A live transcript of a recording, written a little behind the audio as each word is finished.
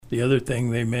The other thing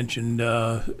they mentioned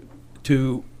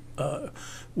too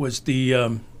was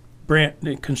the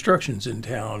Brant constructions in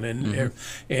town,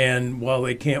 and while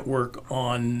they can't work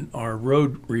on our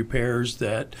road repairs,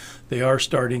 that they are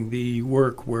starting the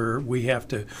work where we have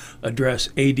to address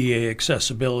ADA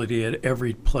accessibility at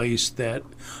every place that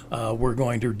we're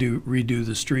going to redo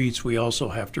the streets. We also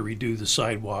have to redo the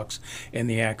sidewalks and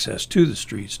the access to the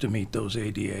streets to meet those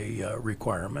ADA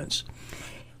requirements.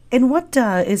 And what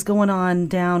is going on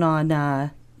down on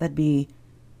that'd be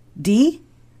D?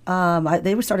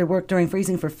 They started work during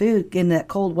freezing for food in that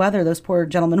cold weather. Those poor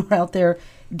gentlemen were out there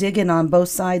digging on both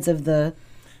sides of the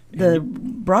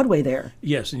Broadway there.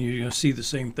 Yes, and you're going to see the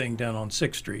same thing down on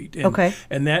 6th Street. Okay.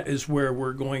 And that is where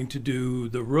we're going to do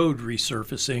the road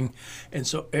resurfacing. And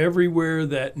so everywhere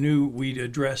that we'd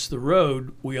address the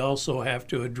road, we also have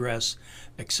to address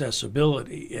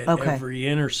accessibility at every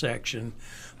intersection.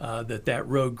 That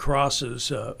road crosses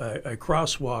a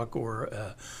crosswalk or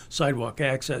a sidewalk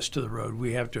access to the road,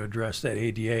 we have to address that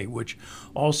ADA, which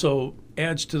also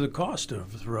adds to the cost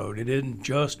of the road. It isn't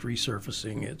just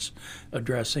resurfacing, it's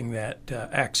addressing that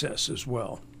access as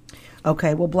well.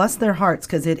 Okay, well, bless their hearts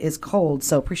because it is cold,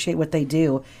 so appreciate what they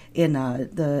do in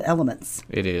the elements.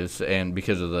 It is, and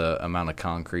because of the amount of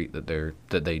concrete that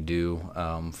they do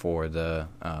for the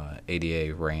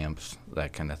ADA ramps,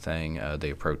 that kind of thing,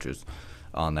 the approaches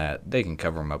on that, they can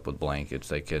cover them up with blankets.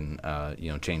 They can,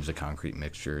 change the concrete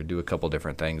mixture, do a couple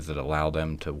different things that allow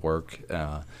them to work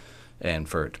and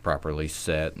for it to properly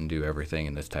set and do everything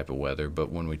in this type of weather.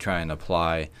 But when we try and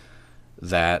apply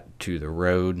that to the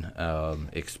road,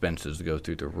 expenses go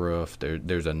through the roof.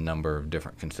 There's a number of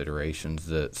different considerations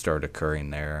that start occurring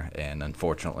there, and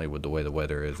unfortunately, with the way the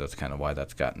weather is, that's kind of why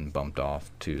that's gotten bumped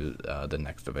off to the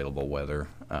next available weather,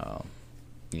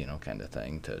 kind of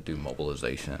thing to do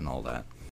mobilization and all that.